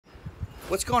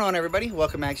What's going on, everybody?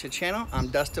 Welcome back to the channel. I'm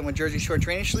Dustin with Jersey Shore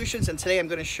Drainage Solutions, and today I'm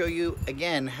going to show you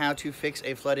again how to fix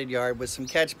a flooded yard with some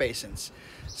catch basins.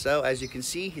 So as you can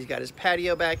see, he's got his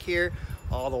patio back here.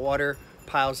 All the water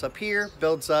piles up here,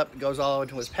 builds up, goes all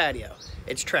into his patio.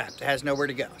 It's trapped, it has nowhere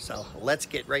to go. So let's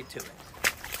get right to it.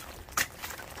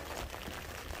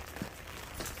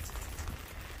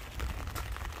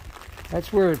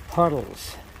 That's where it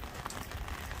puddles.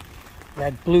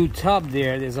 That blue tub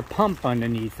there, there's a pump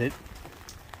underneath it.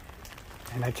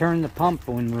 And I turned the pump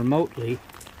on remotely.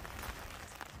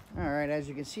 All right, as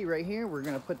you can see right here, we're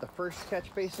gonna put the first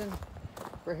catch basin.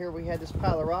 Right here we had this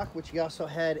pile of rock, which he also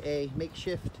had a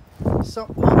makeshift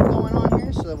sump pump going on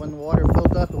here, so that when the water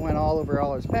built up and went all over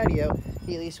all his patio,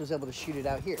 he at least was able to shoot it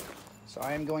out here. So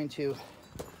I am going to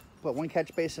put one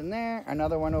catch basin there,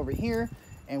 another one over here,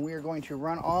 and we are going to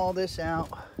run all this out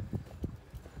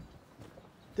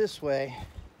this way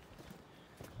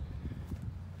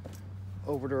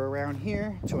over to around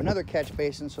here to another catch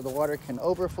basin, so the water can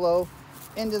overflow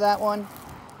into that one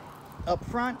up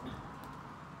front,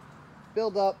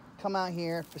 build up, come out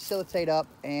here, facilitate up,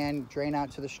 and drain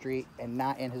out to the street and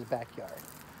not in his backyard.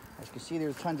 As you can see,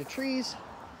 there's tons of trees.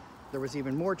 There was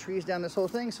even more trees down this whole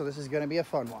thing, so this is going to be a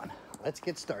fun one. Let's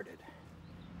get started.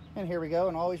 And here we go.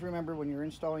 And always remember, when you're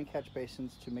installing catch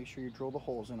basins, to make sure you drill the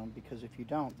holes in them, because if you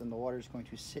don't, then the water is going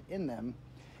to sit in them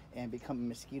and become a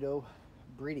mosquito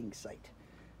breeding site.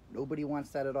 Nobody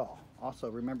wants that at all. Also,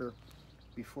 remember,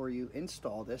 before you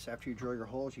install this, after you drill your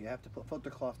holes, you have to put filter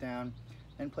cloth down,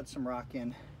 then put some rock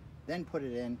in, then put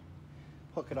it in,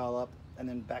 hook it all up, and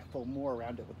then backfill more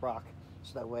around it with rock,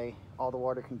 so that way all the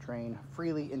water can drain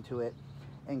freely into it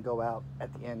and go out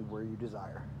at the end where you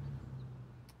desire.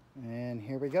 And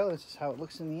here we go. This is how it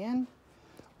looks in the end.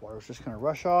 Water's just going to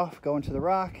rush off, go into the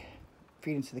rock,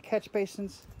 feed into the catch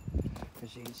basins.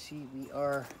 As you can see, we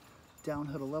are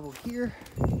downhill to level here.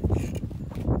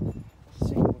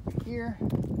 Same over here,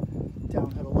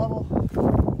 downhill to level.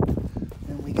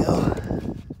 Then we go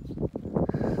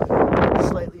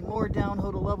slightly more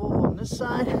downhill to level on this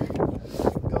side,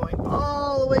 going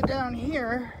all the way down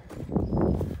here,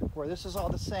 where this is all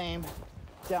the same,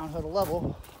 downhill to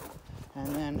level. And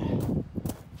then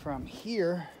from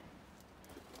here,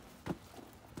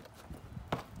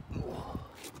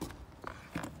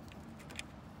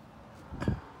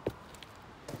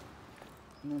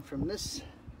 and then from this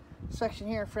section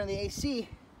here in front of the AC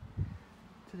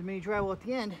to the mini drywall at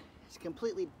the end, it's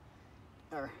completely,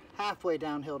 or halfway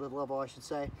downhill to the level, I should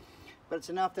say. But it's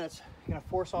enough that it's going to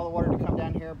force all the water to come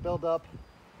down here, build up,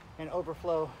 and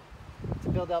overflow to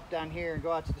build up down here and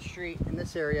go out to the street in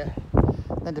this area,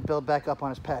 then to build back up on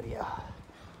his patio.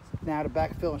 Now to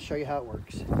backfill and show you how it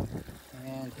works.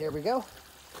 And here we go.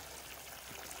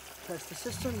 Press the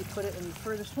system, you put it in the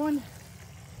furthest one.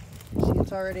 See,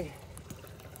 it's already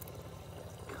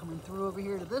coming through over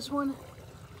here to this one.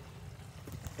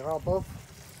 They're all both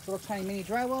little tiny mini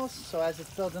dry wells, so as it's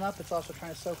building up, it's also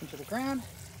trying to soak into the ground.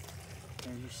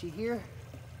 And you see here,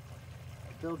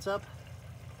 it builds up,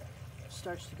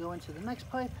 starts to go into the next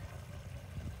pipe.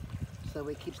 So that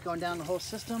way it keeps going down the whole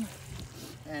system.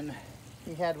 And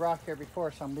he had rock here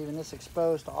before, so I'm leaving this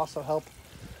exposed to also help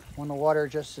when the water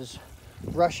just is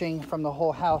rushing from the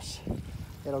whole house.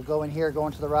 It'll go in here, go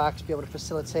into the rocks, be able to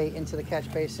facilitate into the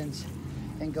catch basins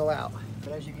and go out.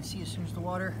 But as you can see, as soon as the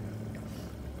water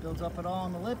builds up at all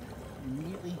on the lip, it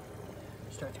immediately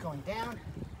starts going down.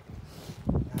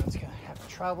 Now it's gonna have to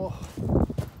travel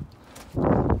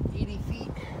 80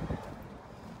 feet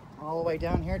all the way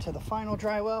down here to the final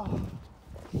dry well.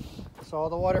 So all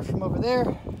the water from over there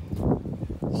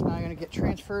is now going to get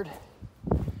transferred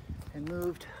and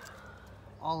moved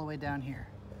all the way down here.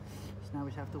 So now we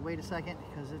just have to wait a second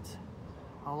because it's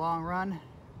a long run,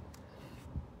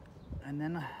 and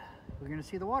then we're going to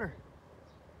see the water.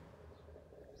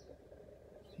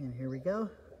 And here we go.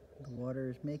 The water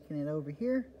is making it over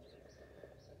here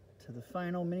to the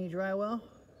final mini dry well,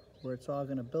 where it's all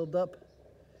going to build up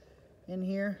in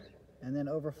here and then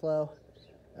overflow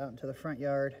out into the front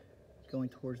yard, going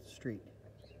towards the street.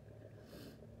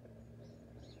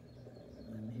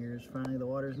 And here's finally the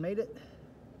water's made it.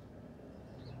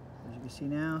 As you can see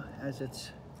now, as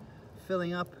it's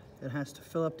filling up, it has to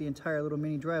fill up the entire little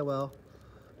mini dry well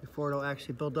before it'll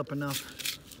actually build up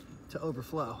enough to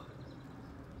overflow.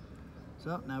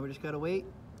 So now we just gotta wait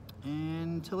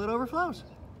until it overflows.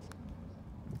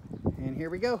 And here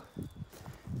we go.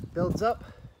 Builds up,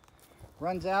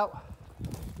 runs out,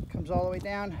 comes all the way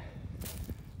down,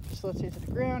 facilitates to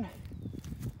the ground,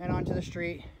 and onto the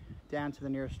street, down to the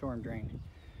nearest storm drain.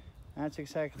 That's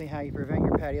exactly how you prevent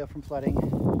your patio from flooding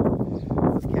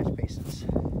with catch basins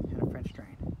and a French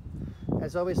drain.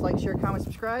 As always, like, share, comment,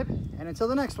 subscribe, and until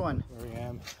the next one. Here we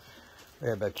am. We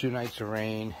had about 2 nights of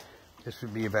rain. This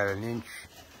would be about an inch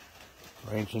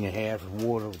or inch and a half of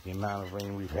water with the amount of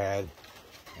rain we've had.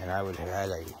 And I would have had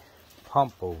a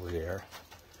pump over there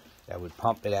that would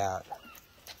pump it out.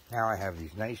 Now I have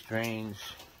these nice drains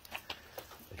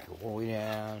that go all the way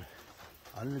down,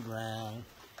 underground,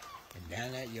 and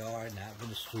down that yard and out to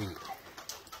the street.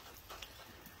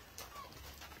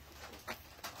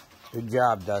 Good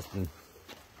job, Dustin.